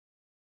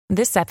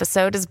This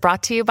episode is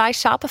brought to you by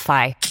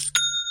Shopify.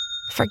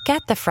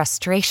 Forget the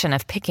frustration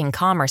of picking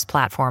commerce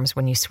platforms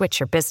when you switch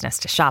your business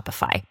to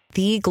Shopify,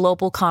 the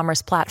global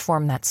commerce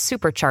platform that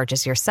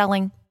supercharges your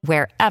selling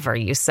wherever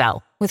you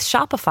sell. With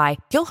Shopify,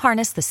 you'll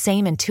harness the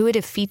same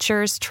intuitive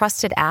features,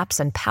 trusted apps,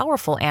 and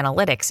powerful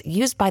analytics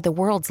used by the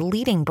world's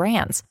leading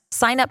brands.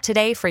 Sign up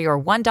today for your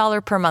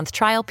 $1 per month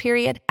trial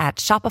period at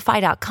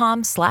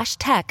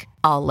shopify.com/tech,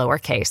 all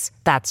lowercase.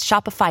 That's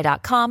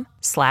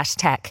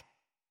shopify.com/tech.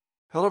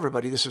 Hello,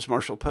 everybody. This is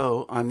Marshall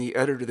Poe. I'm the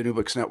editor of the New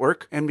Books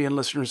Network. NBN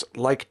listeners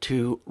like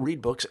to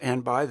read books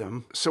and buy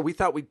them. So we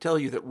thought we'd tell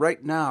you that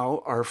right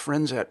now, our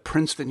friends at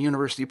Princeton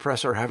University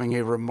Press are having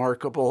a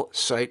remarkable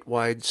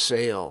site-wide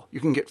sale. You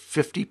can get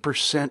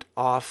 50%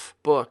 off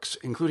books,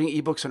 including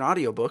ebooks and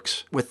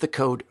audiobooks, with the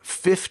code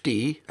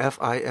 50,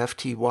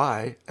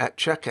 F-I-F-T-Y, at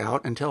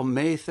checkout until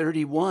May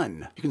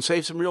 31. You can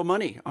save some real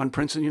money on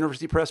Princeton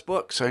University Press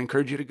books. I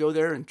encourage you to go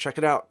there and check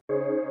it out.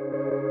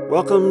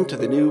 Welcome to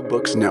the New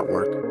Books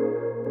Network.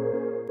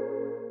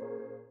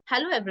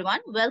 Hello,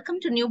 everyone. Welcome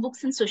to New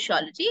Books in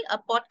Sociology, a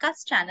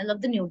podcast channel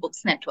of the New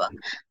Books Network.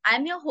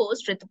 I'm your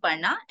host,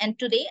 Rituparna, and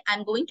today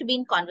I'm going to be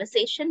in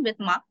conversation with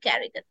Mark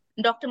Carrigan.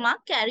 Dr.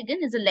 Mark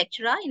Carrigan is a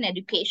lecturer in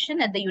education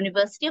at the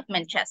University of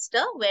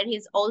Manchester, where he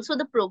is also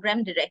the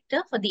program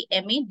director for the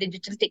MA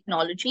Digital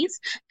Technologies,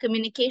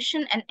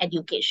 Communication and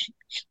Education.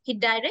 He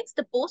directs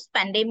the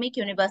Post-Pandemic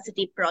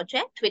University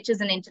Project, which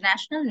is an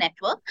international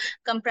network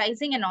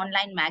comprising an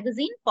online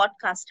magazine,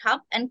 podcast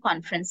hub, and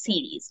conference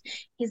series.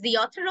 He's the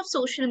author of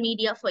Social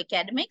Media for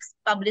Academics,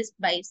 published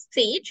by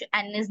Sage,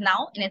 and is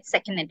now in its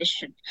second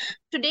edition.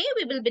 Today,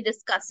 we will be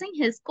discussing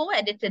his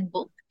co-edited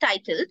book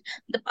titled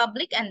The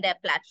Public and Their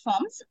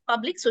Platforms,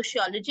 Public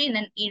Sociology in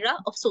an Era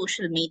of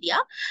Social Media.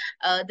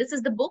 This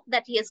is the book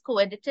that he has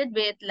co-edited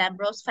with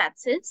Lambros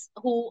Fatsis,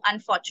 who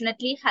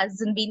unfortunately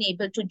hasn't been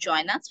able to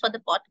join us for the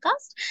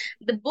podcast.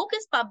 The book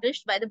is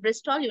published by the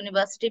Bristol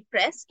University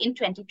Press in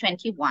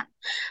 2021.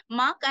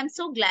 Mark, I'm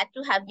so glad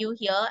to have you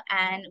here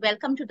and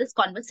welcome to this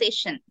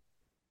conversation.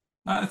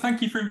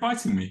 Thank you for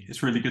inviting me.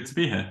 It's really good to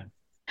be here.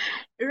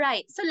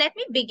 Right. So let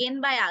me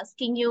begin by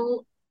asking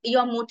you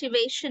your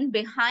motivation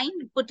behind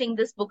putting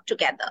this book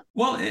together.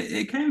 Well,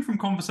 it came from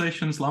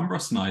conversations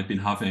Lambros and I had been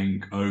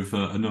having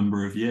over a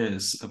number of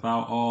years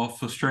about our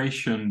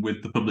frustration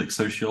with the public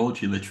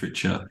sociology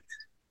literature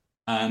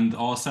and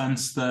our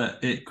sense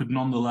that it could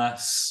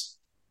nonetheless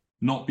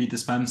not be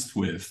dispensed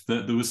with,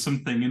 that there was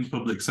something in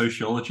public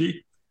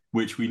sociology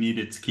which we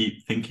needed to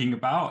keep thinking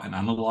about and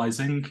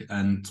analysing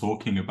and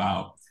talking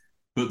about,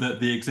 but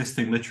that the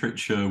existing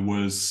literature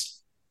was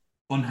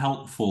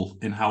unhelpful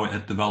in how it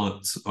had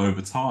developed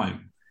over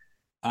time.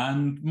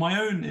 And my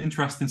own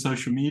interest in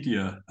social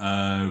media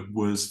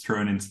was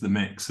thrown into the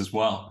mix as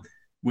well,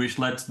 which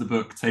led to the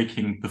book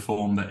taking the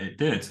form that it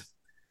did.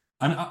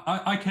 And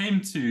I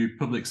came to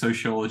public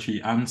sociology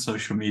and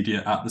social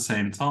media at the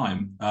same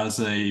time as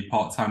a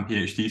part-time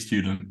PhD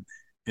student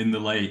in the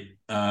late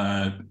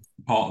part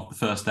of the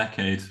first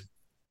decade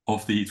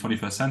of the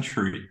 21st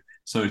century,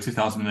 so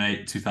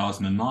 2008,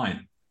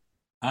 2009.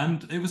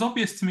 And it was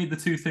obvious to me the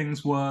two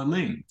things were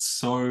linked.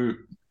 So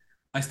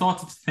I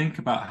started to think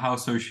about how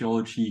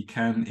sociology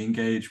can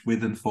engage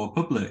with and for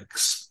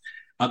publics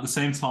at the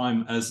same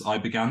time as I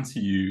began to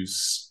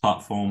use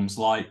platforms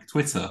like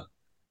Twitter,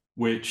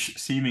 which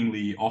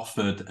seemingly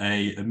offered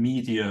an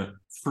immediate,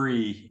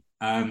 free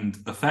and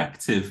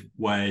effective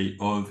way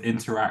of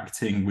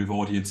interacting with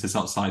audiences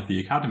outside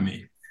the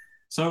academy.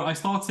 So I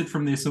started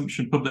from the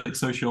assumption public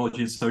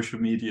sociology and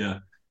social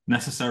media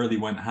necessarily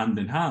went hand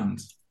in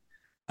hand.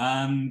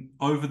 And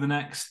over the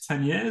next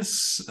 10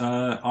 years,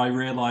 I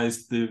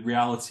realized the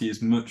reality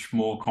is much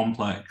more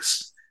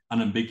complex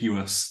and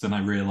ambiguous than I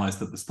realized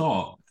at the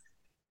start.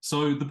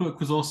 So the book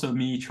was also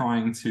me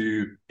trying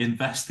to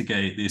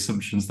investigate the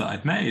assumptions that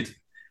I'd made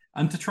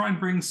and to try and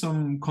bring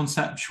some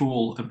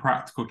conceptual and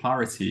practical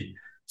clarity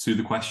to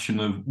the question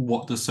of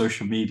what does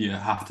social media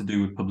have to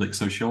do with public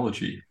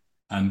sociology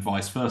and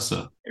vice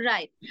versa.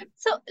 Right.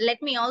 So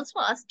let me also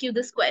ask you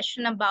this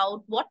question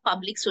about what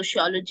public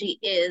sociology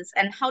is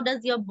and how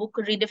does your book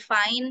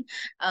redefine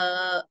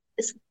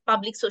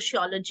public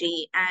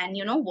sociology and,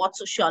 what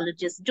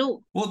sociologists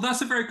do? Well,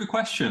 that's a very good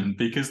question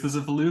because there's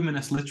a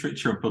voluminous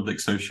literature of public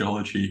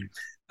sociology.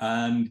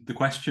 And the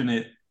question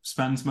it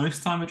spends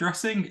most time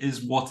addressing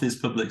is what is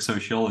public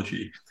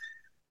sociology?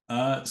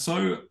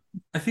 So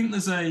I think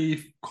there's a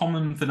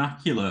common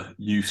vernacular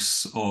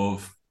use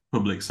of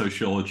public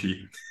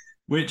sociology,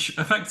 which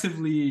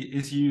effectively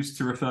is used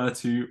to refer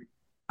to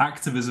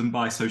activism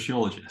by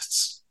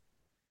sociologists.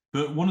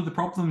 But one of the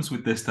problems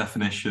with this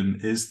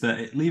definition is that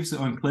it leaves it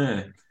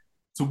unclear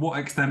to what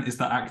extent is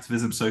that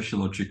activism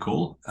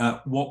sociological,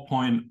 at what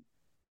point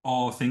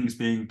are things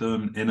being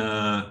done in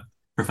a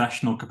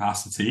professional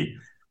capacity,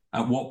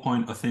 at what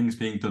point are things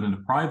being done in a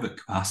private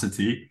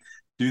capacity,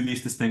 do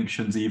these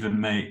distinctions even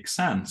make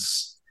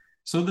sense?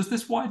 So there's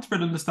this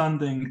widespread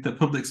understanding that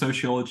public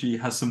sociology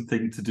has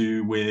something to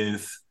do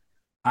with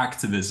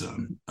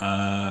activism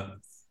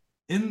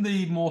in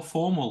the more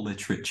formal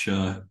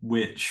literature,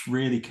 which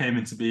really came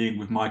into being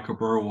with Michael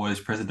Burawoy's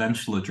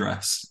presidential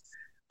address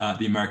at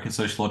the American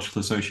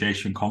Sociological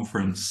Association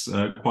conference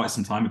quite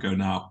some time ago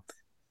now,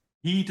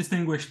 he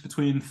distinguished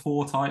between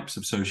 4 types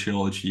of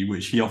sociology,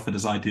 which he offered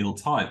as ideal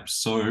types.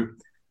 So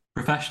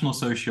professional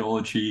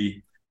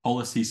sociology,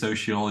 policy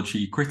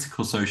sociology,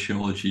 critical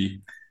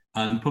sociology,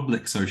 and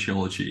public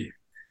sociology.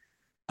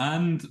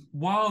 And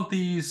while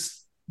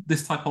this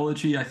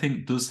typology, I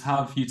think, does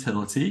have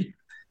utility,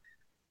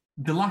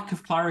 the lack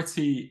of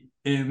clarity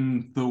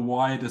in the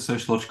wider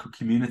sociological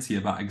community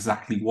about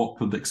exactly what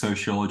public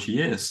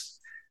sociology is,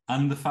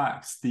 and the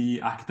fact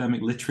the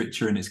academic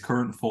literature in its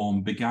current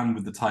form began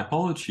with the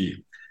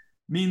typology,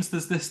 means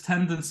there's this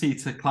tendency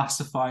to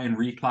classify and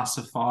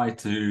reclassify,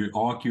 to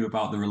argue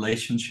about the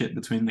relationship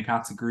between the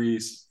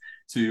categories,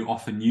 to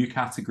offer new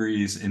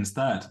categories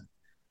instead.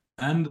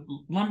 And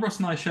Lambros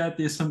and I shared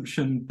the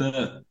assumption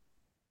that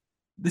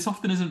this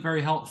often isn't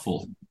very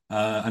helpful,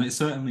 and it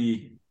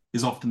certainly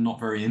is often not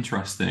very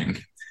interesting.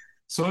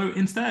 So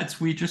instead,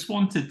 we just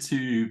wanted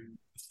to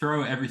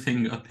throw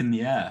everything up in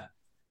the air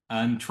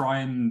and try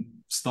and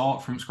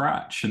start from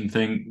scratch and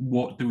think,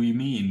 what do we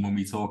mean when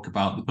we talk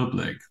about the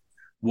public?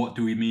 What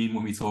do we mean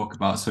when we talk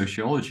about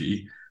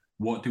sociology?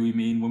 What do we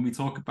mean when we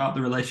talk about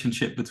the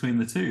relationship between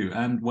the two?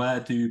 And where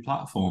do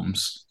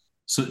platforms,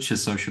 such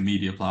as social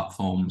media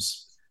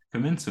platforms,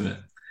 come into it?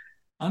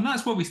 And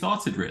that's where we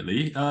started,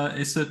 really.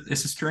 It's a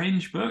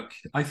strange book,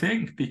 I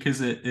think,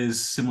 because it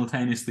is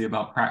simultaneously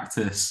about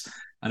practice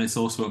and it's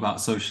also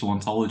about social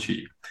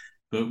ontology.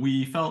 But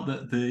we felt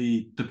that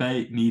the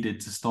debate needed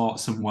to start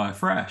somewhere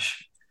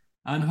fresh.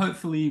 And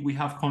hopefully we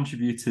have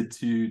contributed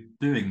to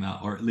doing that,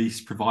 or at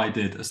least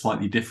provided a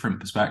slightly different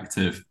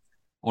perspective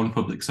on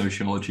public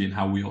sociology and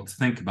how we ought to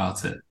think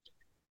about it.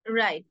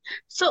 Right.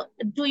 So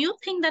do you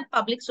think that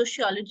public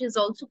sociology is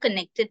also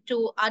connected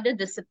to other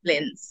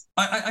disciplines?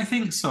 I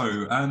think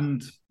so.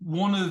 And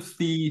one of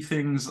the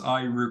things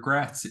I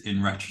regret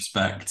in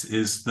retrospect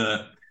is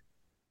that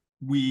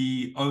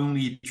we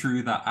only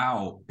drew that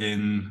out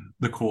in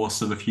the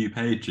course of a few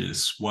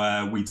pages,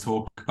 where we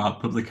talk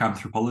about public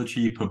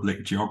anthropology,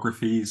 public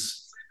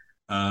geographies,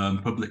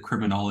 public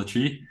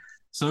criminology.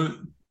 So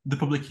the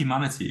public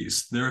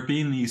humanities, there have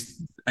been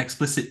these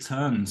explicit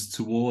turns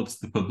towards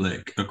the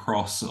public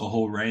across a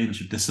whole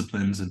range of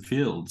disciplines and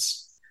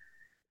fields.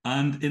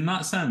 And in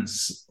that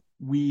sense,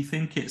 we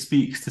think it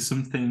speaks to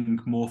something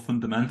more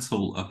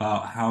fundamental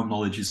about how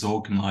knowledge is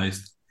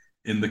organized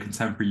in the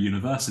contemporary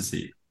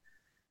university.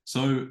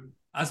 So,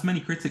 as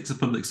many critics of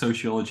public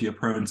sociology are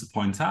prone to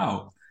point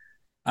out,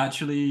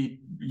 actually,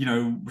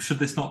 should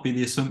this not be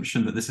the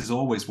assumption that this is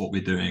always what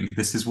we're doing?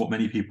 This is what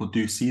many people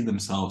do see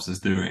themselves as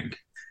doing.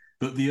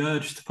 But the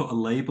urge to put a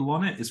label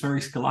on it is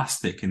very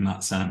scholastic in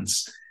that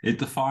sense. It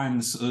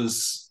defines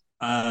us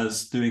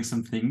as doing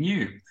something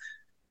new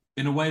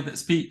in a way that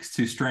speaks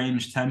to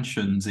strange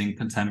tensions in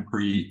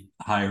contemporary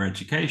higher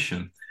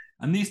education.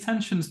 And these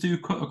tensions do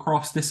cut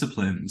across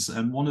disciplines.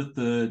 And one of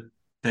the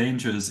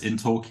dangers in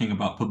talking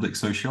about public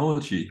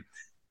sociology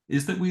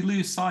is that we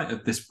lose sight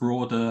of this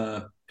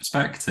broader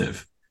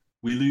perspective.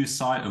 We lose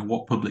sight of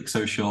what public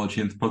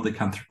sociology and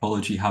public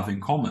anthropology have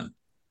in common.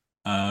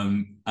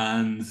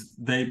 And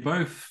they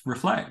both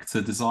reflect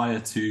a desire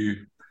to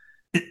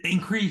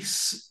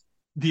increase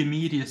the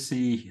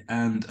immediacy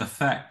and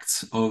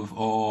effect of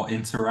our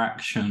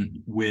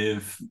interaction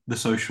with the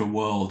social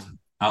world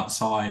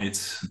outside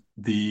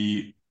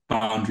the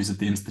boundaries of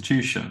the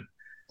institution.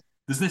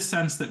 There's this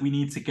sense that we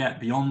need to get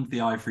beyond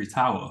the ivory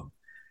tower.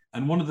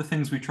 And one of the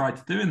things we tried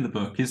to do in the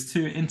book is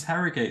to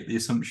interrogate the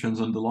assumptions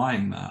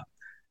underlying that,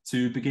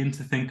 to begin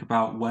to think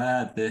about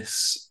where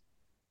this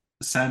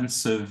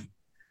sense of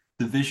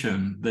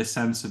division, this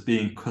sense of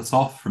being cut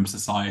off from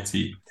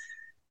society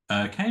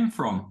came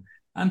from,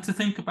 and to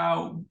think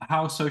about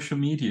how social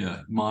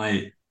media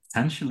might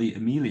potentially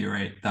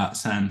ameliorate that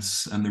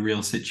sense and the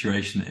real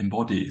situation it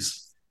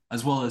embodies,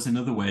 as well as in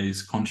other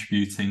ways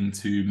contributing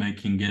to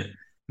making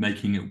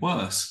it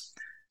worse.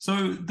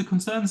 So the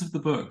concerns of the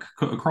book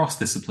cut across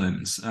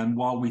disciplines, and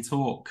while we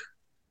talk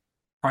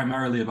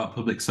primarily about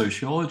public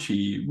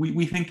sociology,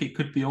 we think it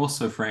could be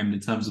also framed in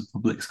terms of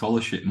public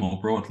scholarship more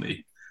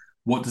broadly.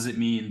 What does it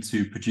mean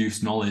to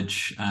produce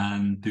knowledge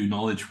and do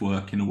knowledge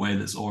work in a way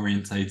that's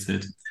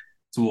orientated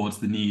towards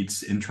the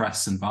needs,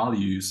 interests, and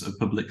values of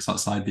publics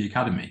outside the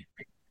academy?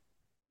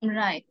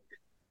 Right.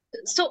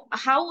 So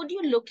how would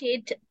you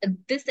locate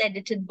this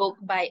edited book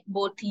by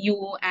both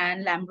you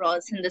and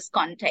Lambros in this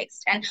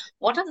context? And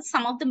what are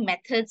some of the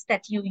methods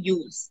that you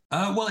use?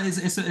 Well, it's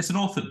an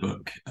authored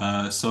book.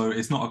 So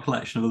it's not a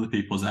collection of other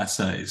people's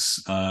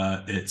essays.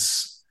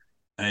 It's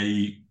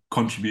a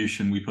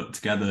contribution we put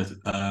together,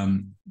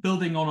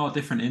 building on our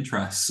different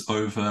interests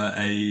over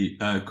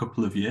a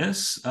couple of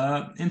years.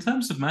 In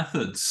terms of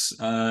methods,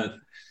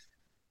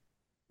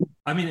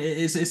 I mean,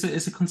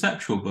 it's a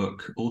conceptual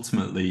book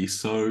ultimately,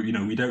 so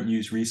we don't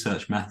use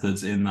research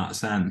methods in that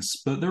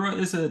sense. But there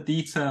is a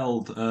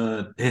detailed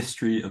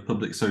history of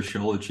public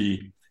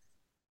sociology,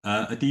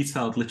 a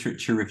detailed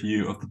literature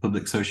review of the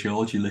public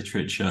sociology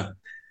literature,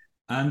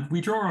 And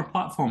we draw on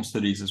platform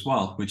studies as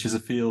well, which is a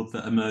field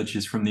that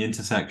emerges from the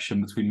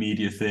intersection between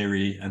media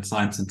theory and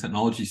science and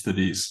technology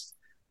studies,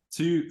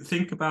 to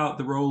think about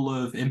the role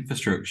of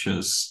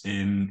infrastructures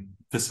in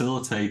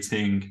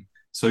facilitating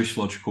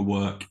sociological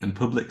work and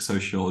public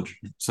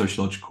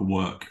sociological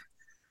work.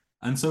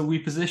 And so we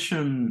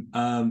position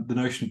the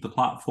notion of the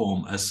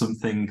platform as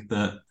something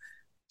that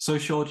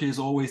sociology is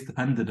always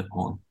depended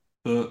upon,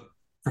 but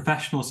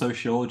professional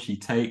sociology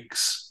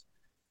takes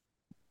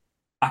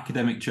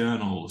academic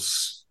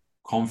journals,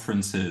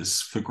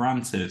 conferences for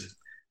granted.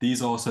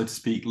 These are, so to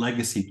speak,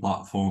 legacy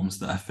platforms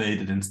that have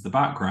faded into the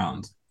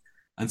background.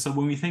 And so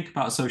when we think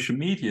about social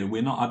media,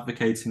 we're not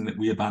advocating that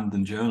we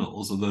abandon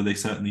journals, although they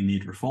certainly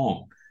need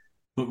reform,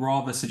 but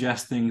rather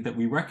suggesting that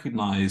we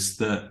recognize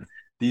that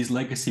these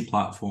legacy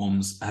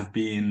platforms have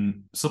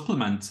been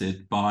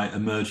supplemented by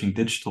emerging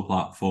digital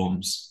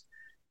platforms,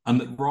 and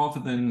that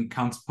rather than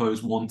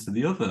counterpose one to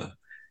the other,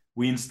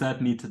 we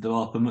instead need to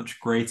develop a much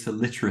greater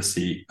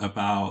literacy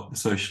about the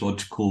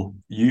sociological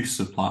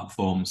use of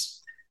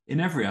platforms in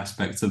every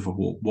aspect of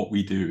what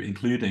we do,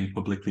 including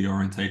publicly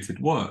orientated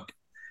work.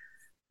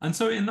 And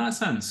so in that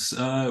sense,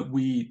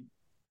 we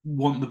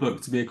want the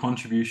book to be a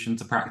contribution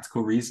to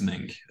practical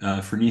reasoning,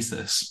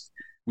 phronesis.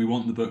 We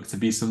want the book to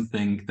be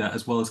something that,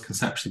 as well as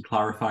conceptually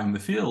clarifying the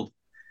field,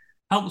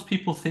 helps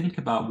people think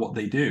about what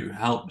they do,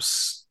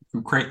 helps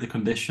create the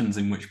conditions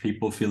in which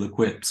people feel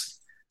equipped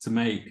to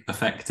make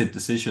effective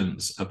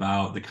decisions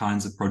about the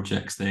kinds of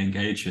projects they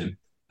engage in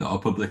that are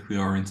publicly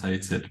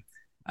orientated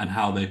and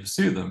how they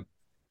pursue them.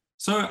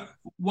 So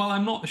while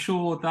I'm not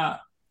sure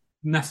that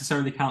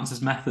necessarily counts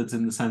as methods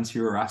in the sense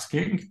you were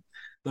asking,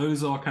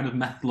 those are kind of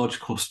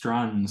methodological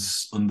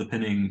strands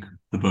underpinning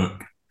the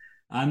book.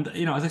 And,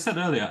 as I said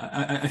earlier,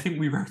 I think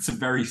we wrote a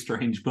very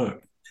strange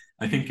book.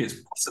 I think it's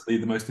possibly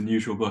the most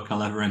unusual book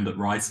I'll ever end up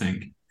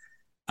writing.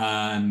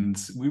 And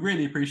we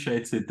really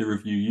appreciated the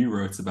review you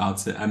wrote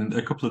about it, and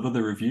a couple of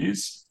other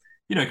reviews,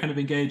 kind of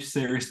engaged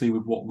seriously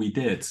with what we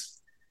did.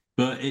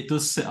 But it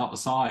does sit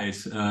outside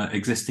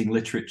existing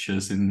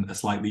literatures in a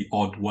slightly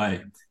odd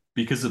way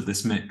because of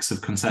this mix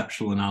of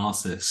conceptual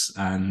analysis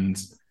and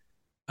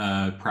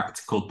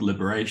practical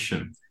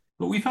deliberation.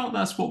 But we felt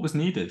that's what was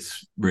needed,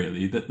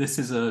 really, that this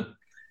is a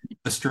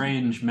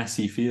strange,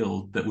 messy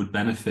field that would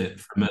benefit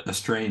from a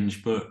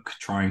strange book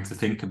trying to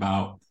think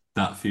about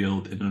that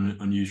field in an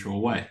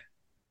unusual way.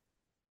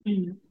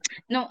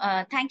 No,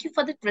 thank you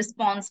for that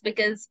response,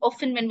 because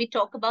often when we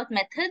talk about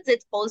methods,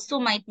 it also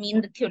might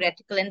mean the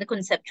theoretical and the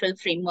conceptual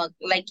framework,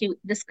 like you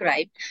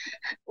described.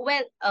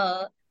 Well,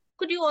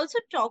 could you also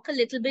talk a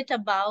little bit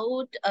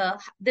about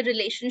the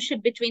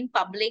relationship between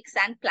publics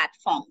and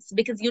platforms?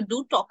 Because you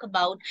do talk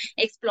about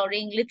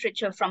exploring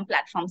literature from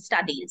platform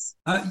studies.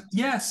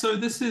 Yeah, so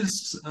this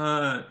is,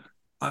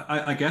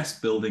 I guess,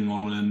 building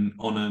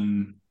on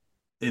an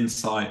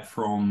insight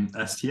from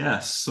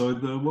STS. So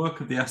the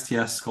work of the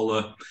STS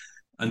scholar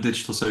and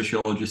digital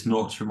sociologist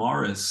Norbert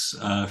Tremaris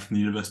from the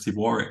University of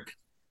Warwick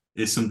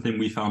is something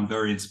we found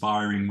very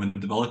inspiring when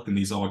developing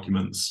these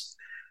arguments.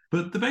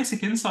 But the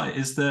basic insight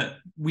is that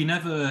we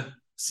never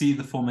see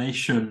the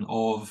formation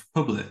of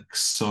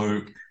publics,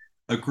 so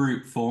a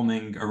group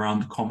forming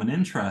around a common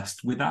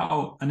interest,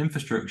 without an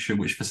infrastructure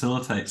which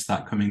facilitates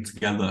that coming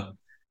together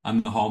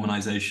and the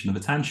harmonization of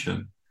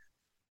attention.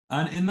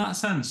 And in that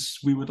sense,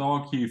 we would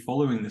argue,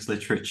 following this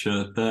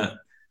literature, that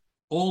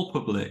all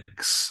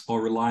publics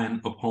are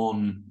reliant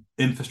upon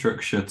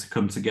infrastructure to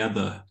come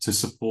together to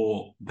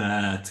support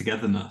their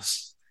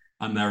togetherness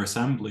and their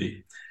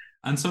assembly.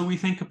 And so we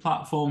think of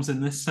platforms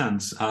in this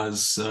sense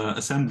as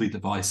assembly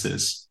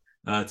devices,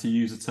 to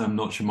use a term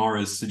Norbert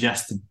Tremaris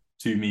suggested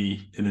to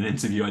me in an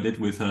interview I did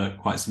with her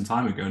quite some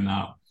time ago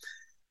now.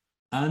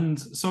 And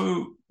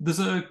so there's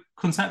a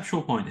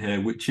conceptual point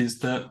here, which is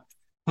that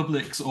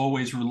publics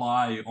always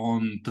rely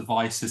on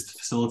devices to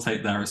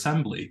facilitate their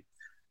assembly.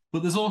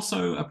 But there's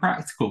also a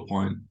practical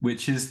point,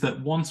 which is that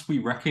once we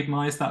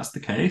recognize that's the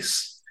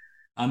case,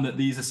 and that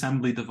these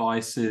assembly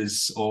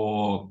devices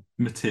are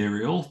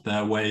material,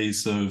 they're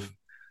ways of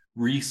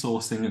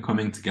resourcing and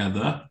coming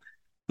together,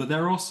 but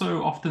they're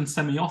also often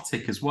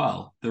semiotic as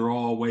well. There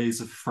are ways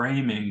of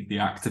framing the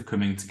act of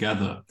coming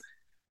together,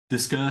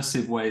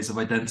 discursive ways of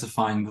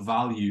identifying the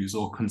values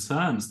or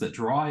concerns that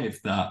drive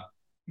that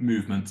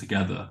movement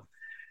together.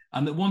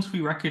 And that once we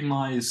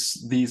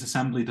recognize these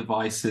assembly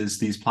devices,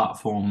 these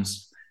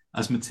platforms,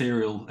 as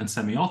material and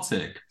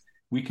semiotic,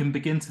 we can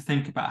begin to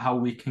think about how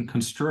we can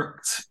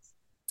construct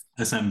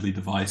assembly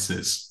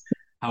devices,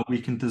 how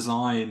we can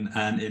design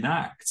and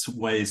enact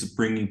ways of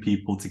bringing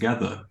people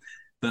together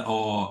that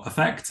are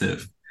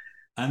effective.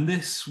 And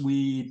this,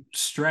 we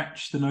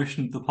stretch the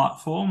notion of the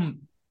platform,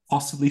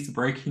 possibly to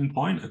breaking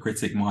point, a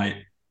critic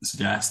might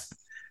suggest,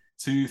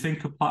 to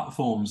think of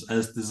platforms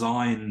as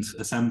designed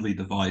assembly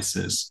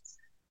devices.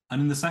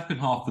 And in the second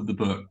half of the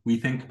book, we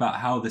think about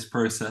how this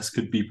process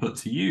could be put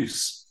to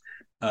use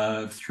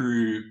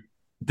through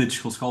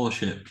digital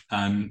scholarship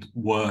and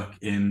work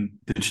in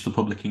digital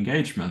public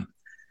engagement.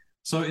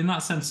 So in that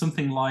sense,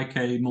 something like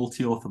a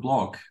multi-author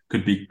blog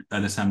could be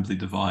an assembly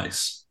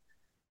device.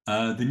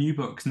 the New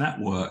Books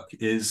Network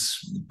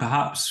is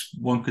perhaps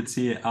one could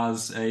see it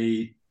as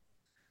an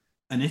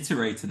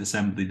iterated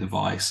assembly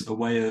device, a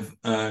way of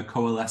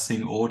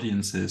coalescing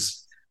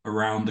audiences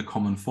around a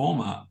common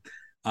format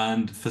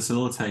and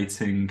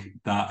facilitating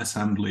that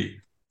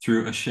assembly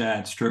through a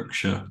shared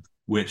structure,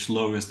 which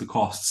lowers the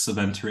costs of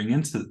entering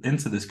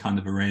into this kind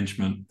of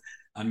arrangement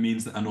and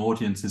means that an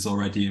audience is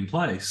already in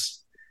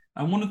place.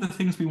 And one of the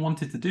things we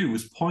wanted to do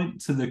was point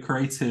to the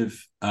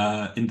creative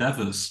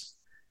endeavors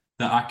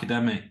that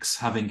academics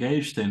have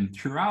engaged in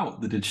throughout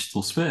the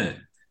digital sphere,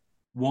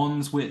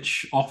 ones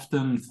which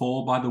often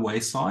fall by the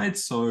wayside.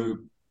 So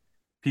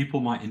people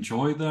might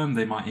enjoy them,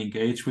 they might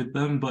engage with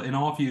them, but in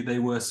our view, they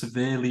were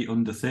severely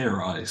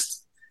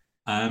under-theorized.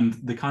 And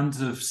the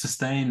kinds of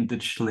sustained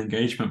digital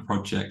engagement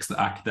projects that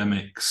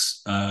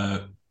academics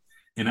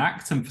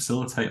enact and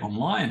facilitate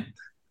online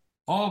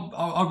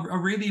are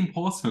really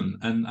important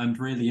and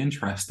really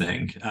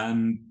interesting.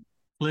 And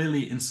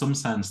clearly, in some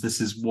sense,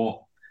 this is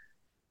what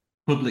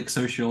public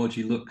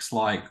sociology looks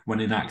like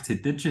when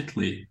enacted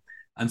digitally.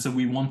 And so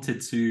we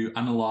wanted to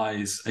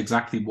analyze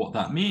exactly what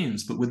that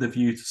means, but with a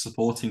view to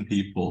supporting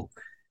people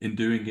in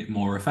doing it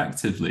more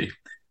effectively,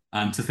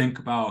 and to think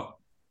about,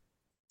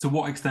 to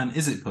what extent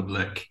is it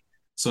public?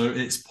 So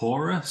it's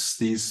porous.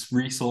 These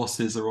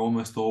resources are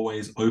almost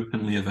always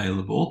openly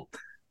available,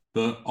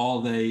 but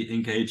are they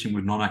engaging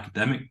with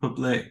non-academic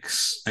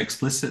publics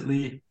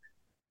explicitly?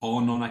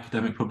 Are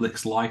non-academic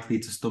publics likely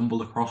to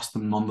stumble across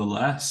them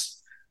nonetheless?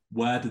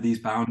 Where do these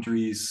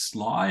boundaries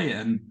lie,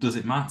 and does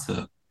it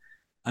matter?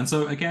 And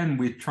so again,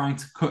 we're trying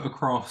to cut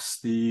across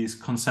these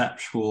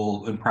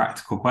conceptual and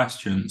practical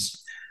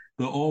questions,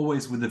 but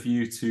always with a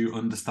view to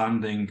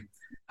understanding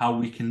how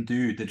we can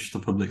do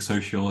digital public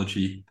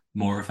sociology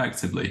more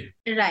effectively.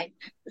 Right.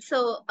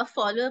 So a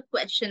follow-up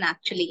question,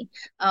 actually.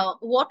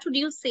 What would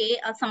you say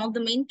are some of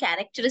the main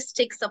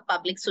characteristics of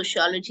public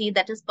sociology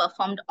that is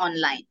performed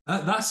online?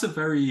 That's a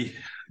very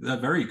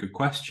good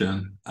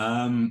question.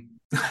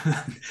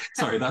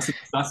 Sorry, that's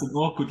an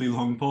awkwardly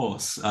long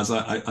pause as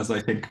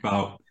I think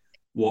about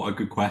what a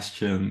good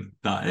question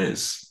that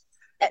is.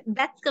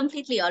 That's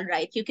completely all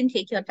right. You can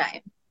take your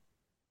time.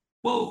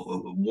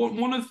 Well,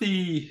 one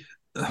thing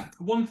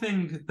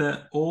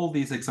that all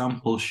these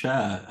examples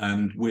share,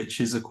 and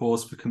which is a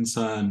cause for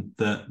concern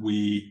that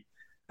we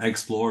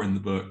explore in the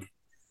book,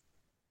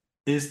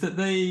 is that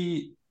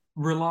they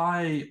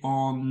rely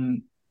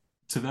on,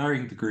 to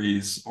varying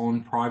degrees,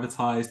 on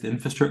privatized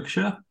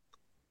infrastructure.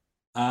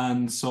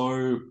 And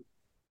so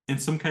in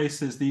some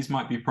cases, these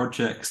might be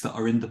projects that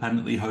are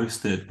independently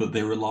hosted, but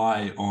they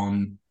rely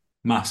on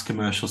mass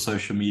commercial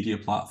social media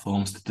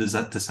platforms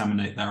to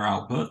disseminate their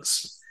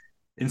outputs.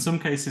 In some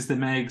cases, they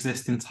may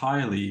exist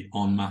entirely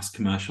on mass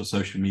commercial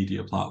social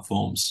media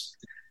platforms.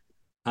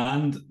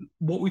 And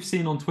what we've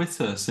seen on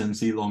Twitter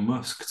since Elon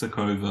Musk took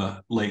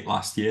over late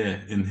last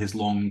year in his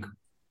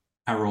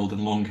long-heralded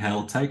and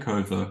long-held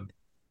takeover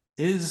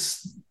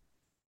is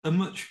a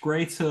much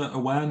greater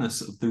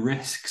awareness of the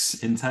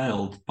risks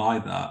entailed by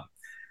that.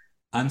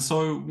 And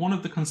so one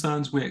of the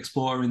concerns we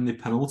explore in the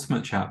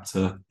penultimate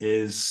chapter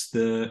is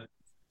the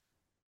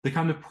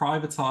kind of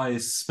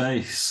privatized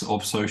space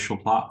of social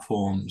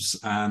platforms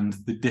and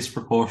the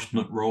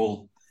disproportionate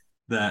role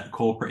that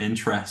corporate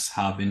interests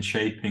have in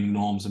shaping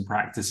norms and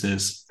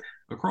practices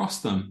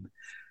across them.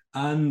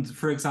 And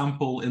for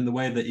example, in the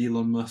way that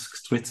Elon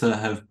Musk's Twitter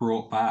have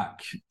brought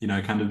back,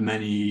 kind of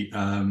many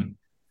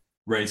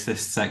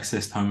racist,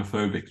 sexist,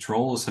 homophobic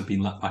trolls have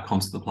been let back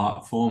onto the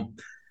platform.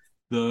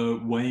 The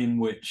way in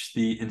which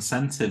the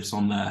incentives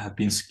on there have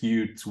been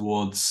skewed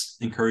towards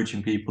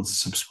encouraging people to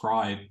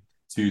subscribe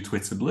to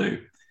Twitter Blue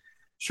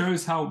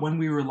shows how when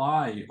we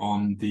rely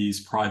on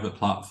these private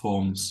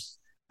platforms,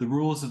 the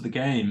rules of the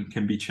game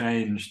can be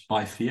changed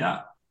by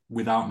fiat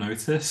without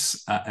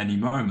notice at any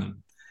moment.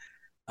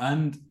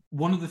 And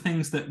one of the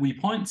things that we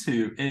point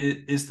to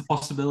is the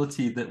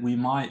possibility that we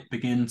might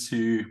begin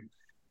to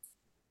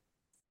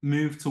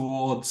move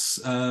towards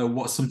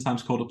what's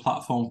sometimes called a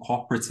platform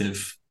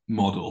cooperative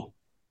model.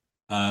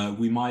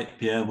 We might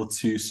be able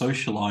to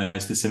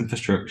socialize this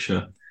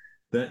infrastructure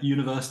that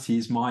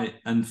universities might,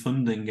 and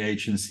funding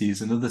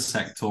agencies and other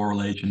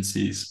sectoral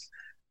agencies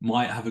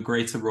might have a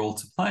greater role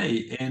to play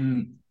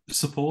in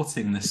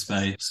supporting this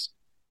space,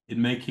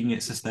 in making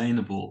it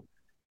sustainable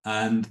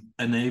and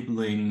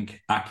enabling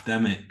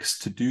academics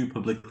to do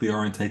publicly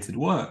orientated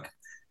work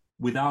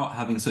without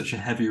having such a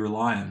heavy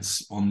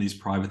reliance on these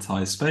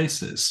privatized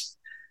spaces.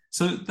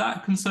 So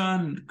that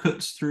concern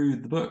cuts through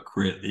the book,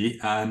 really,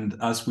 and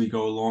as we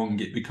go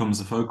along, it becomes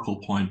a focal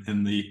point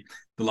in the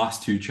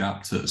last two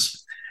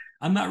chapters.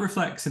 And that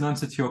reflects, in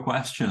answer to your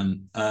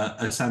question,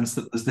 a sense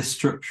that there's this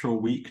structural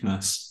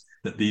weakness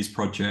that these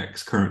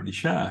projects currently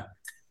share.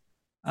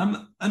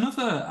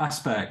 Another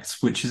aspect,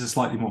 which is a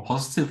slightly more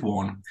positive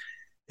one,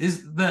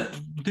 is that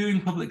doing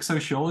public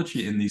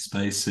sociology in these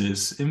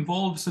spaces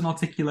involves an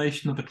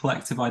articulation of a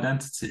collective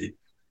identity.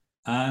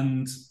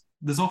 And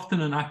there's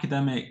often an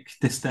academic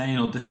disdain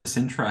or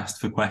disinterest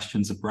for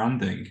questions of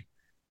branding.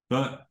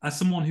 But as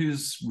someone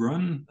who's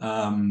run,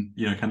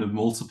 kind of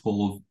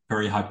multiple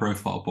very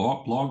high-profile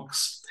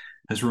blogs,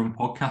 has run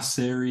podcast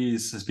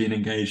series, has been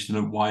engaged in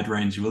a wide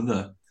range of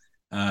other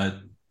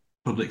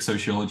public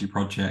sociology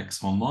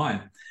projects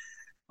online,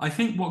 I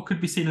think what could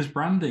be seen as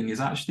branding is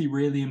actually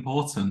really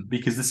important,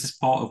 because this is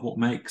part of what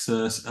makes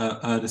us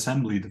an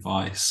assembly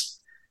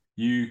device.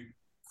 You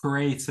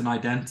create an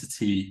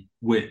identity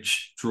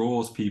which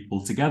draws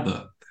people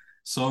together.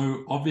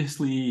 So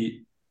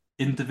obviously,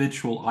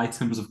 individual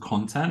items of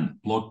content,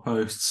 blog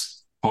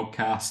posts,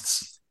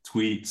 podcasts,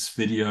 tweets,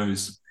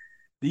 videos,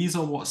 these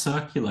are what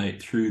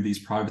circulate through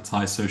these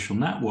privatized social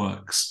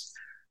networks.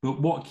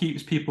 But what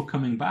keeps people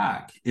coming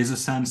back is a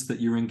sense that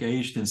you're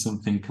engaged in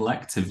something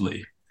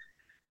collectively.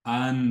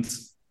 And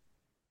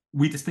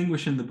we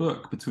distinguish in the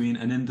book between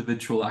an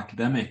individual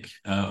academic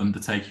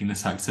undertaking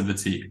this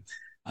activity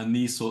and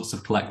these sorts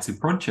of collective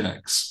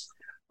projects,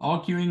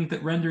 arguing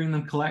that rendering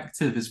them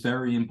collective is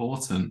very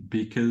important,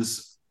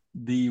 because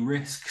the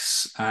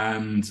risks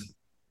and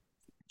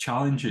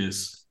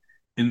challenges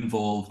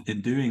involved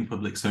in doing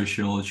public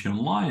sociology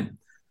online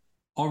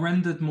are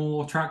rendered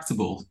more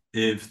tractable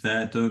if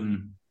they're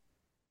done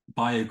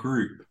by a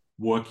group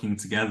working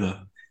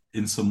together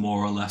in some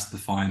more or less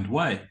defined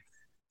way.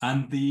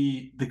 And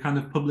the kind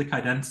of public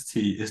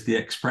identity is the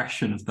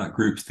expression of that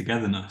group's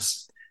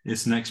togetherness.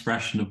 It's an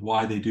expression of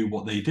why they do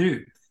what they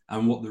do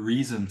and what the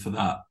reason for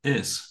that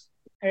is.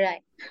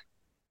 Right.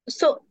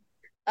 So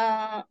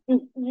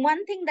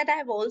one thing that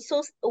I've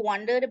also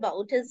wondered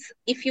about is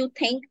if you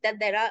think that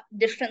there are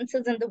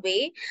differences in the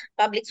way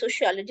public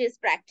sociology is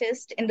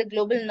practiced in the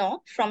global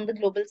north from the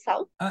global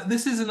south.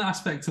 This is an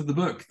aspect of the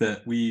book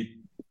that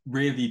we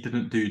really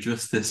didn't do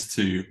justice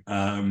to,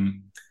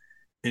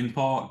 in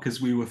part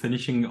because we were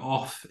finishing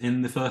off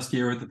in the first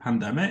year of the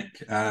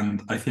pandemic,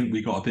 and I think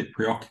we got a bit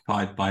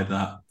preoccupied by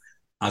that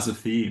as a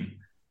theme,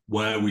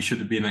 where we should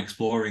have been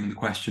exploring the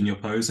question you're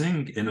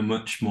posing in a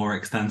much more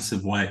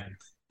extensive way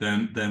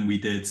than we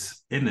did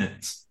in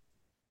it.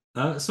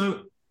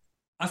 So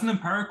as an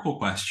empirical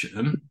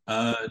question,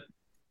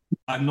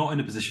 I'm not in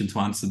a position to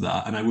answer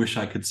that, and I wish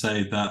I could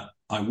say that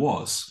I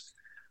was.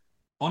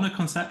 On a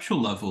conceptual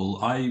level,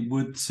 I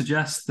would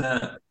suggest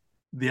that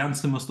the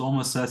answer must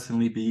almost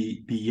certainly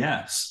be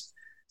yes,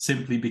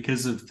 simply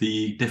because of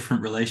the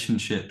different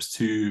relationships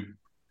to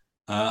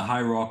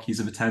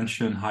hierarchies of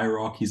attention,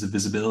 hierarchies of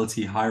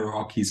visibility,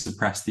 hierarchies of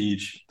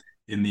prestige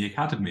in the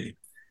academy.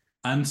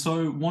 And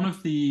so one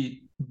of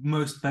the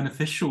most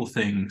beneficial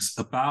things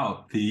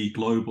about the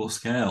global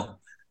scale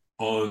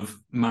of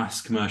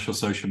mass commercial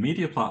social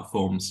media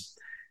platforms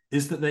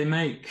is that they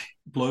make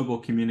global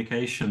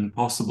communication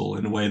possible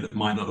in a way that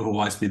might not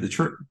otherwise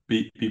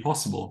be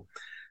possible.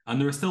 And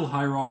there are still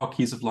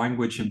hierarchies of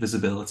language and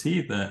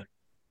visibility that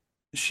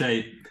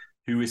shape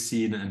who is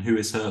seen and who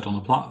is heard on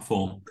a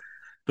platform.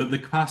 But the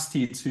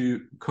capacity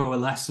to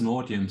coalesce an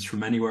audience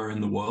from anywhere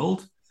in the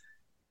world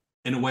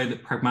in a way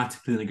that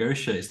pragmatically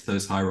negotiates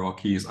those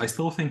hierarchies, I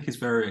still think is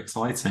very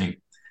exciting.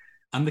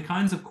 And the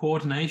kinds of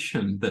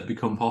coordination that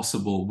become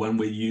possible when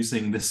we're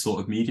using this sort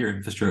of media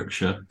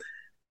infrastructure,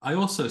 I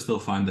also still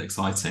find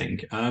exciting.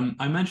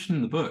 I mentioned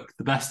in the book,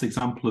 the best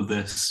example of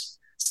this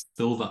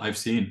still that I've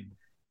seen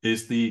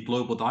is the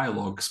Global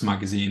Dialogues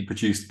magazine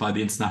produced by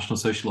the International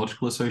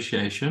Sociological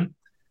Association.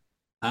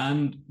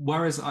 And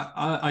whereas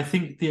I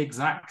think the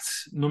exact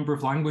number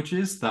of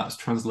languages that's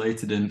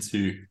translated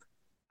into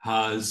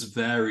has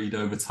varied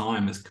over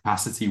time as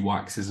capacity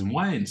waxes and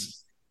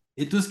wanes,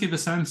 it does give a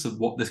sense of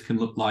what this can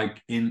look like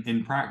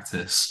in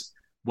practice,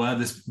 where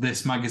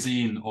this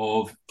magazine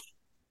of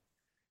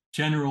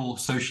general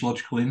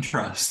sociological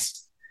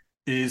interests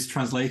is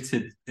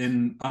translated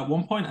in, at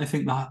one point, I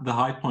think the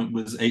high point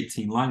was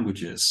 18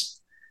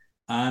 languages.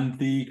 And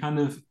the kind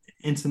of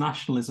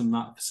internationalism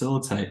that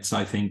facilitates,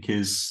 I think,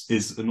 is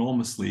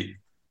enormously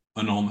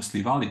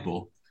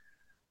valuable.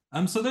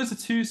 So those are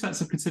two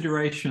sets of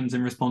considerations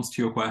in response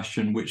to your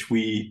question, which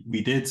we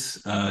did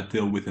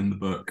deal with in the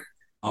book,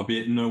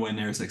 albeit nowhere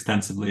near as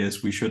extensively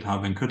as we should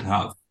have and could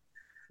have.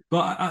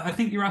 But I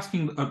think you're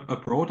asking a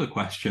broader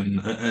question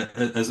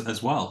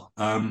as well.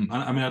 I mean,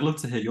 I'd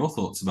love to hear your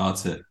thoughts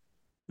about it.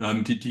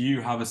 Do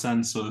you have a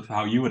sense of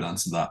how you would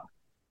answer that?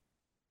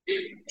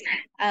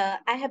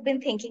 I have been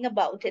thinking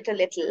about it a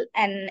little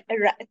and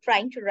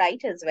trying to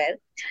write as well.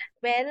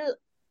 Well,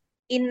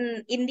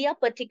 in India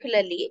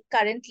particularly,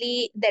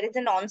 currently there is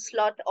an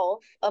onslaught of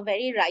a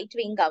very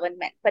right-wing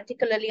government,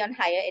 particularly on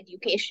higher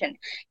education.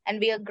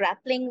 And we are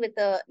grappling with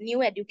a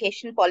new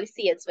education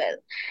policy as well.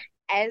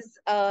 As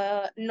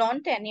a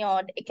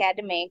non-tenured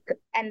academic,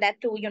 and that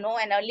too,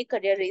 an early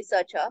career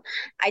researcher,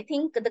 I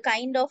think the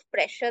kind of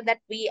pressure that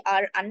we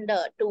are under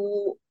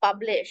to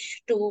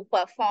publish, to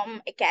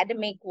perform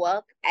academic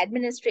work,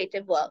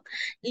 administrative work,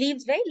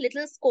 leaves very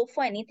little scope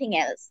for anything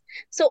else.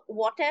 So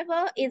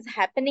whatever is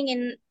happening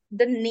in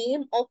the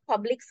name of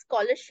public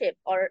scholarship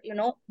or,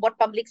 what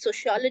public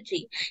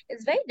sociology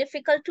is very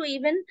difficult to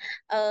even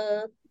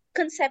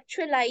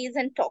conceptualize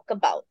and talk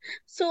about.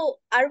 So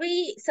are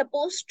we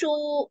supposed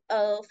to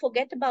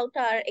forget about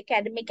our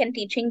academic and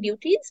teaching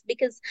duties,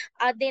 because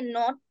are they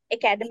not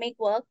academic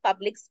work,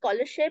 public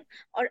scholarship,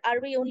 or are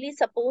we only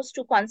supposed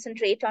to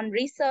concentrate on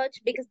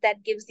research because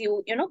that gives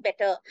you,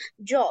 better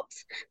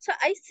jobs? So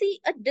I see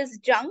a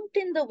disjunct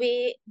in the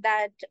way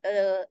that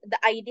the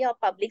idea of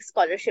public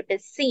scholarship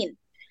is seen.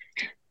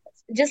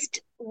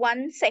 Just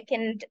 1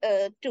 second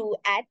to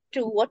add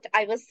to what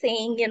I was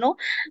saying,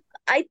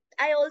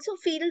 I also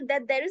feel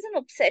that there is an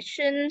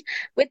obsession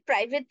with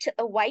private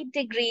white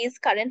degrees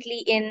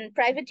currently in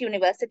private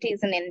universities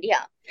in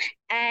India.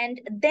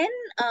 And then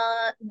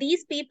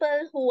these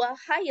people who are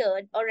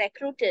hired or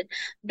recruited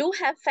do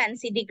have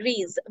fancy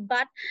degrees,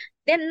 but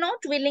they're not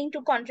willing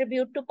to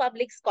contribute to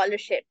public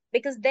scholarship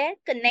because their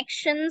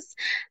connections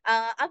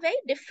are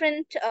very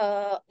different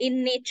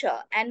in nature.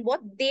 And what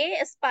they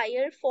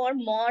aspire for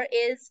more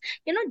is,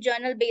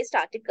 journal-based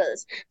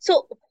articles.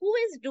 So who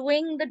is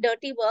doing the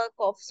dirty work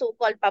of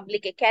so-called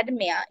public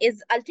academia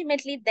is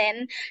ultimately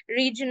then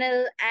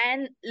regional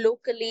and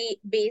locally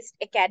based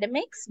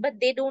academics, but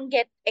they don't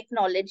get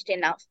acknowledged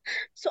enough.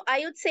 So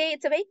I would say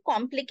it's a very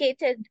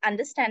complicated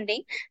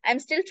understanding. I'm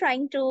still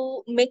trying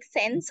to make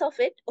sense of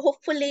it.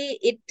 Hopefully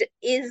it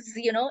is,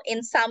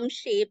 in some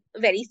shape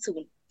very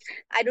soon.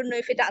 I don't know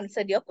if it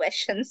answered your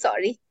question.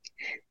 Sorry.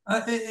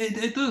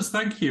 It does,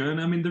 thank you.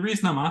 And I mean, the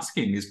reason I'm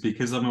asking is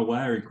because I'm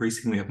aware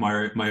increasingly of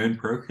my own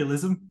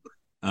parochialism.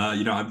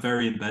 I'm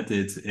very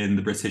embedded in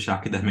the British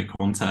academic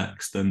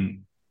context,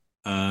 and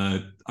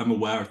I'm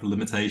aware of the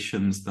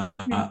limitations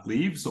that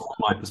leaves on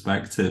my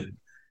perspective.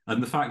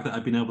 And the fact that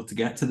I've been able to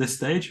get to this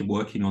stage of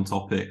working on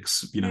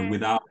topics,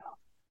 without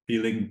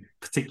feeling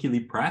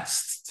particularly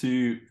pressed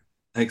to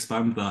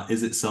expand that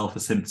is itself a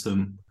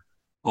symptom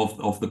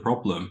of the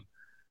problem.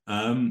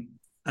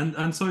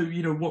 And so,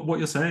 what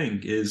you're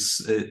saying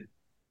is,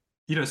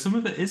 some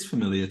of it is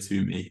familiar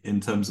to me in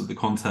terms of the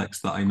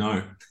context that I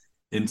know,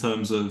 in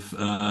terms of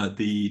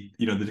the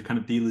kind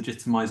of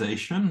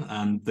delegitimization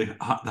and the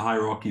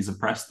hierarchies of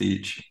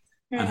prestige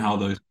and how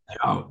those play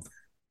out.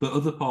 But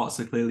other parts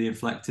are clearly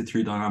inflected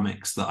through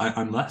dynamics that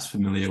I'm less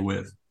familiar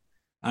with.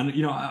 And,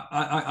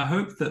 I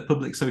hope that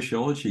public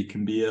sociology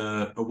can be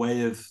a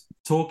way of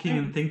talking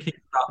and thinking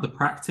about the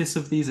practice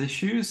of these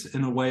issues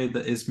in a way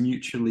that is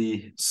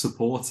mutually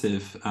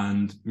supportive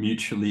and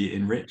mutually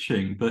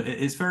enriching. But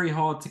it's very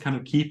hard to kind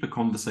of keep a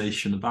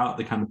conversation about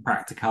the kind of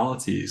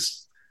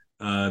practicalities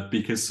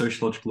because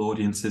sociological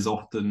audiences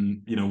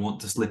often, want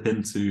to slip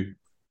into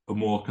a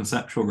more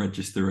conceptual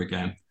register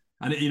again.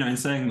 And, in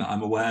saying that,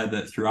 I'm aware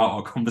that throughout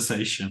our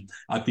conversation,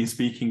 I've been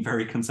speaking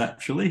very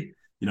conceptually.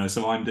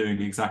 So I'm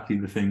doing exactly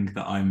the thing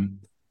that I'm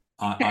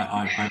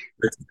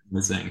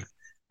criticizing.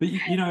 But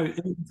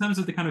in terms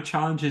of the kind of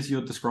challenges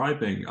you're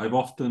describing, I've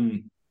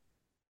often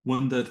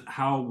wondered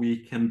how we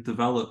can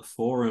develop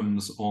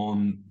forums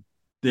on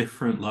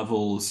different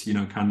levels,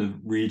 kind of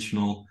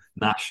regional,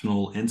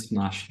 national,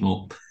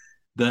 international,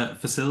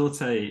 that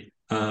facilitate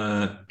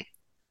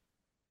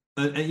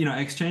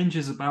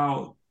exchanges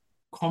about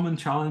common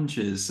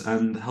challenges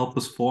and help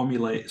us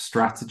formulate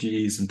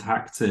strategies and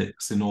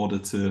tactics in order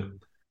to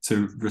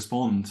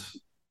respond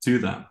to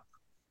them.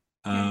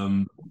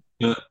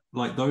 But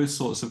like those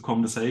sorts of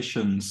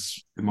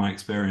conversations, in my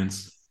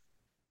experience,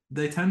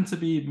 they tend to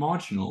be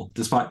marginal,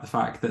 despite the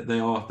fact that they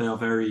are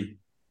very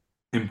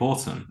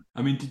important.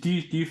 I mean, do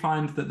you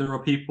find that there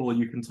are people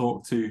you can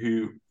talk to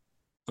who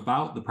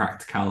about the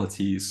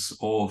practicalities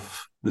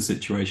of the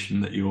situation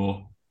that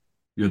you're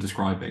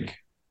describing?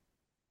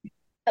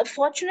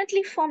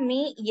 Fortunately for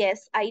me,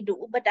 yes, I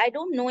do, but I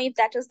don't know if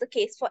that is the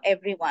case for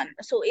everyone.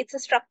 So it's a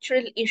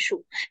structural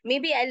issue.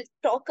 Maybe I'll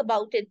talk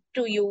about it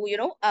to you,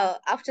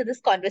 after this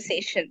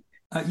conversation.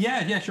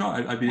 Yeah, sure.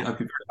 I'd be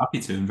very happy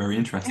to and very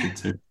interested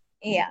to.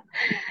 Yeah.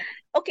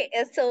 Okay,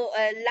 so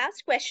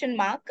last question,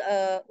 Mark.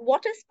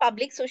 What is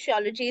public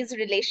sociology's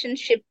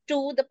relationship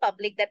to the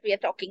public that we are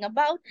talking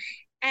about?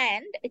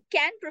 And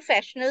can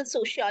professional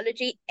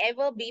sociology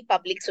ever be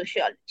public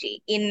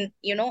sociology in,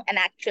 an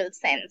actual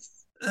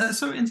sense?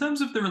 So in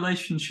terms of the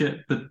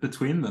relationship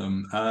between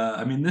them,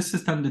 I mean, this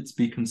has tended to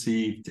be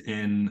conceived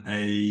in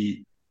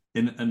a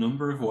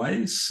number of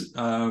ways,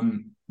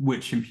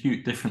 which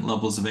impute different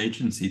levels of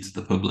agency to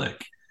the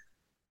public.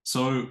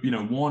 So,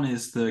 one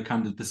is the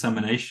kind of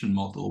dissemination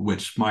model,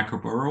 which Michael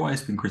Burrow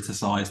has been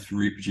criticized for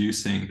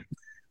reproducing,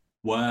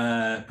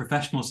 where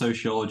professional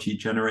sociology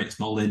generates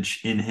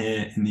knowledge in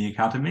here in the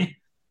academy,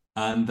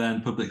 and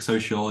then public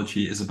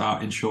sociology is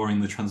about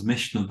ensuring the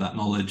transmission of that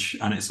knowledge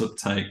and its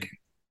uptake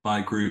by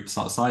groups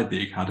outside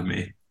the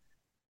academy.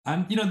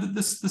 And,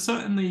 there's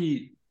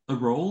certainly a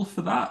role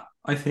for that,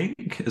 I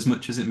think, as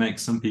much as it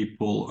makes some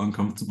people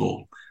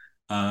uncomfortable.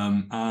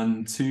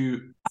 And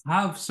to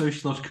have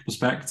sociological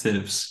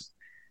perspectives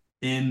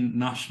in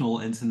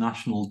national,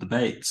 international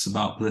debates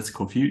about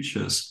political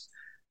futures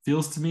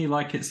feels to me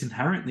like it's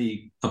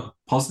inherently a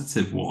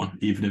positive one,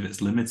 even if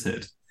it's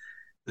limited.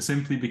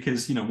 Simply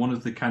because, one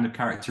of the kind of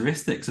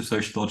characteristics of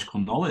sociological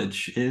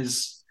knowledge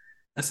is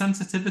a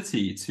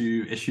sensitivity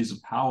to issues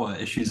of power,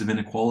 issues of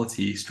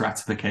inequality,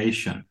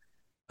 stratification,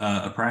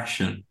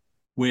 oppression,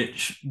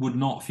 which would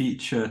not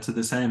feature to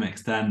the same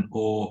extent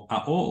or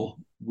at all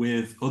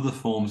with other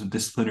forms of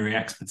disciplinary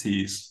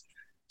expertise,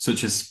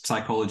 such as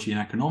psychology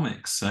and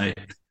economics, say,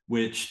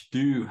 which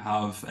do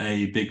have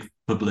a big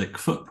public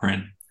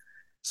footprint.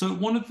 So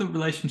one of the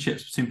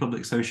relationships between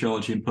public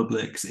sociology and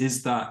publics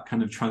is that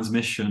kind of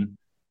transmission,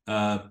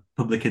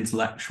 public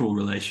intellectual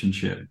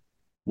relationship.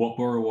 What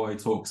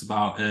Burawoy talks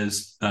about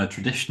as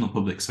traditional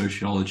public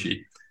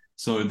sociology.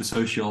 So the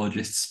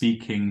sociologist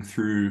speaking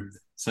through,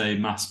 say,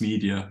 mass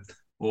media,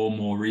 or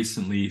more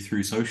recently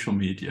through social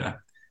media.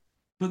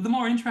 But the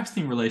more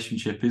interesting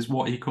relationship is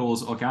what he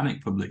calls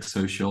organic public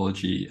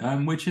sociology,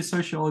 which is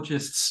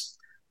sociologists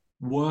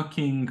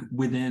working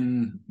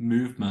within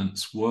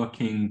movements,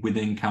 working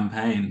within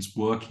campaigns,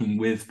 working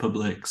with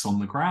publics on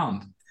the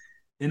ground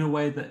in a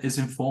way that is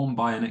informed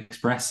by and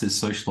expresses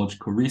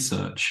sociological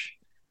research.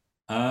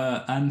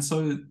 And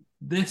so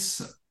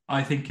this,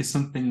 I think, is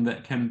something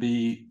that can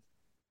be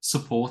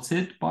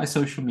supported by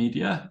social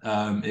media.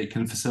 It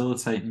can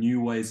facilitate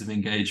new ways of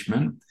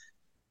engagement,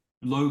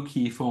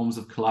 low-key forms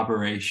of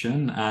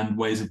collaboration, and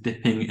ways of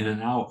dipping in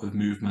and out of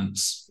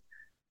movements,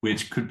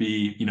 which could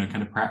be,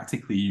 kind of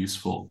practically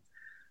useful.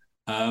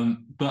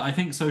 But I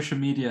think social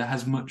media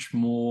has much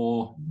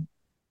more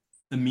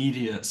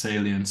immediate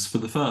salience for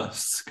the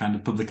first kind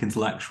of public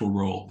intellectual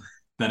role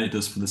than it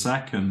does for the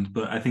second,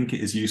 but I think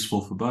it is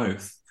useful for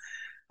both.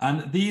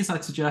 And these,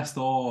 I'd suggest,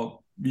 are,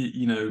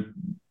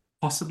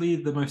 possibly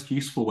the most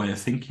useful way of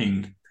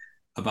thinking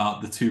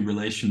about the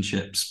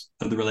relationships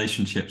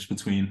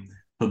between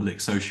public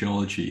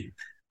sociology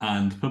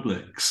and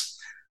publics.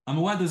 I'm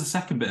aware there's a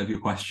second bit of your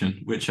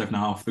question, which I've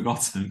now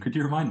forgotten. Could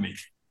you remind me?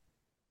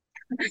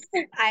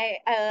 I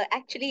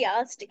actually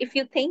asked if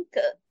you think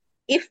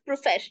if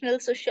professional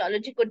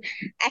sociology could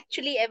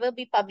actually ever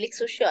be public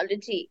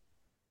sociology.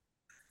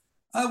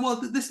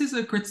 Well, this is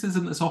a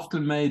criticism that's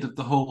often made of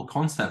the whole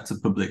concept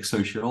of public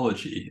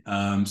sociology,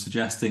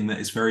 suggesting that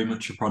it's very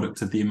much a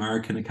product of the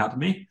American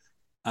Academy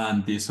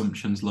and the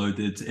assumptions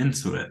loaded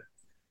into it.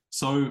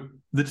 So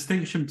the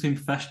distinction between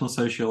professional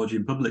sociology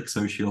and public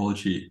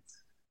sociology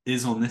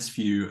is, on this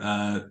view,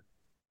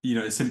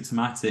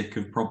 symptomatic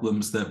of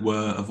problems that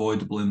were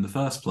avoidable in the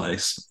first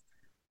place.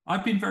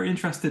 I've been very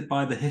interested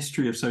by the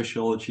history of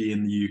sociology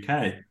in the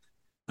UK,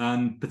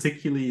 and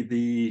particularly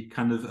the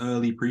kind of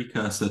early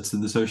precursor to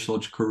the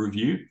Sociological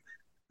Review.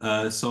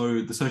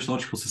 So the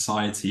Sociological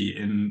Society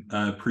in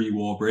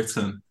pre-war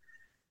Britain,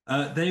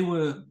 they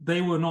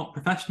were not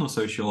professional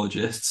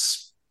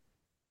sociologists,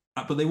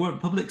 but they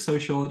weren't public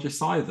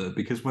sociologists either,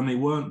 because when they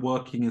weren't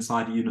working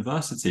inside a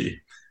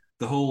university,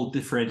 the whole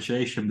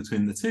differentiation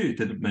between the two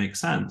didn't make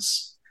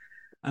sense.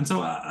 And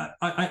so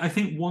I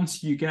think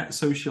once you get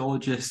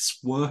sociologists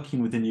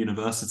working within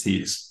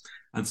universities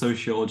and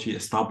sociology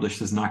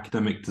established as an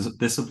academic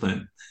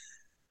discipline,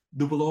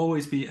 there will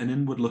always be an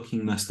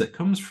inward-lookingness that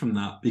comes from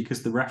that,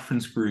 because the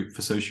reference group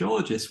for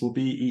sociologists will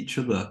be each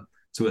other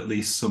to at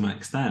least some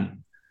extent.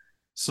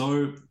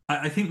 So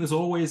I think there's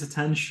always a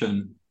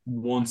tension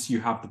once you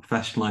have the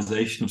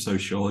professionalization of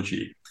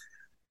sociology,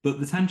 but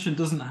the tension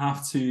doesn't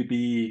have to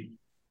be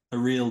a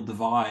real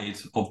divide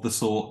of the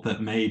sort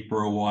that made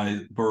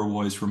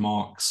Burawoy's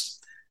remarks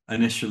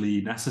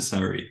initially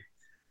necessary.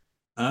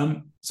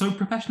 So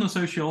professional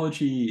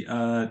sociology,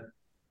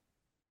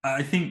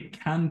 I think,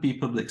 can be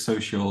public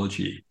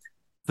sociology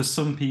for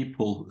some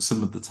people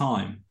some of the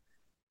time.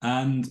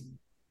 And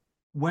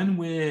when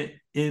we're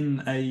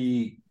in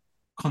a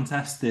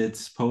contested,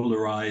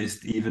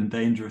 polarized, even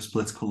dangerous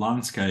political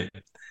landscape,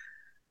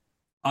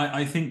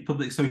 I think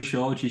public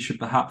sociology should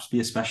perhaps be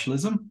a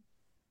specialism.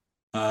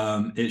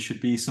 It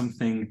should be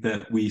something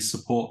that we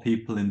support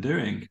people in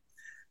doing,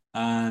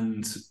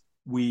 and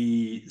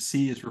we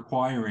see as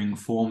requiring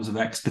forms of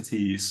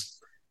expertise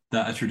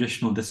that a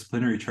traditional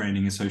disciplinary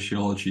training in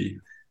sociology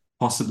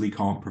possibly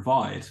can't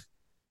provide.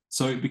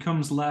 So it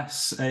becomes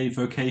less a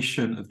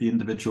vocation of the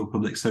individual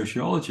public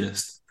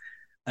sociologist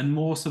and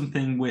more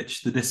something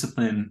which the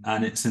discipline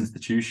and its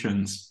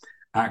institutions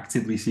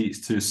actively seeks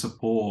to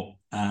support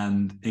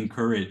and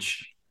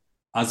encourage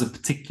as a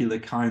particular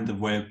kind of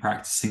way of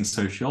practicing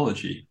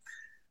sociology.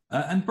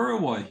 And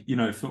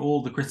Burawoy, for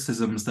all the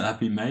criticisms that have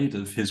been made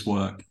of his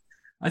work,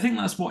 I think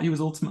that's what he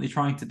was ultimately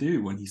trying to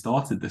do when he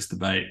started this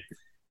debate.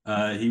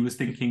 He was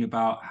thinking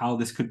about how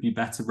this could be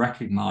better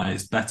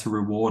recognized, better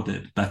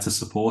rewarded, better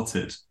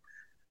supported.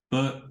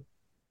 But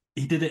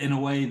he did it in a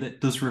way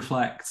that does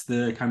reflect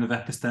the kind of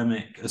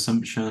epistemic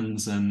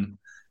assumptions and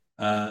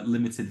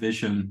limited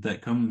vision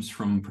that comes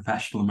from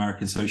professional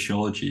American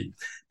sociology,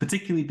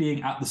 particularly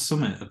being at the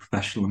summit of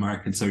professional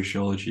American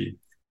sociology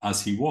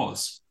as he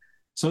was.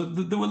 So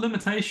there were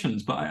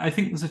limitations, but I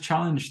think there's a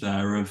challenge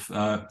there of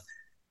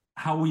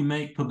how we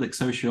make public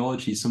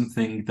sociology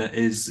something that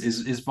is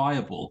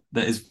viable,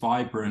 that is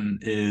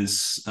vibrant,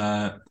 is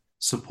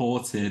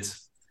supported,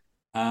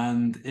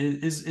 and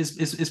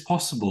is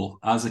possible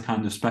as a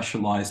kind of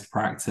specialized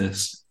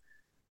practice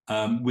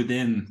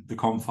within the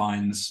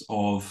confines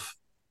of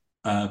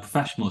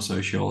professional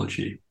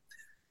sociology.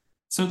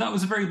 So that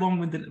was a very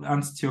long-winded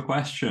answer to your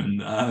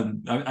question.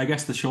 I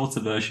guess the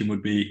shorter version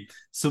would be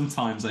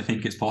sometimes I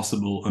think it's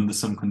possible under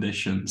some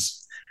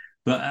conditions.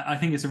 But I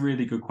think it's a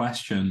really good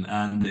question,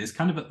 and it's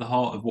kind of at the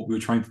heart of what we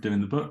were trying to do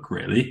in the book,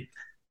 really,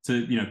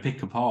 to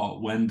pick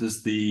apart when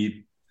does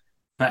the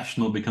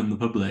professional become the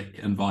public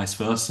and vice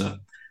versa,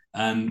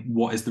 and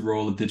what is the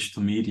role of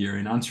digital media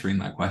in answering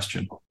that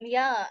question.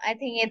 Yeah, I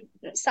think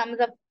it sums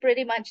up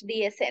pretty much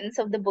the essence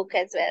of the book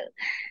as well.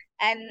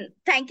 And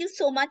thank you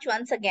so much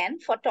once again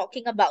for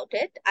talking about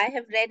it. I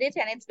have read it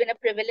and it's been a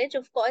privilege.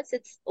 Of course,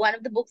 it's one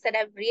of the books that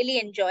I've really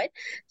enjoyed.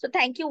 So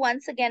thank you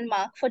once again,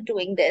 Mark, for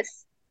doing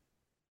this.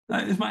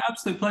 It's my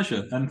absolute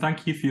pleasure. And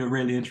thank you for your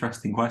really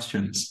interesting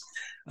questions.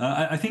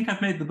 I think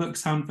I've made the book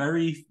sound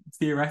very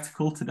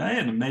theoretical today,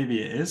 and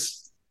maybe it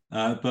is.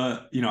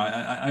 But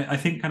I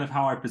think kind of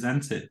how I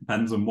present it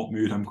depends on what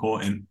mood I'm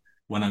caught in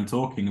when I'm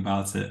talking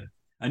about it.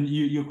 And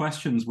your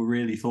questions were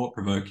really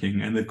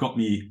thought-provoking, and they've got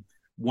me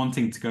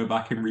wanting to go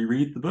back and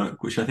reread the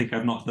book, which I think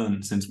I've not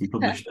done since we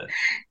published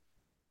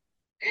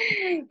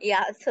it.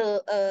 Yeah,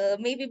 so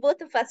maybe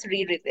both of us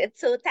reread it.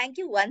 So thank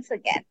you once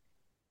again.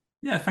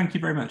 Yeah, thank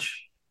you very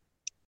much.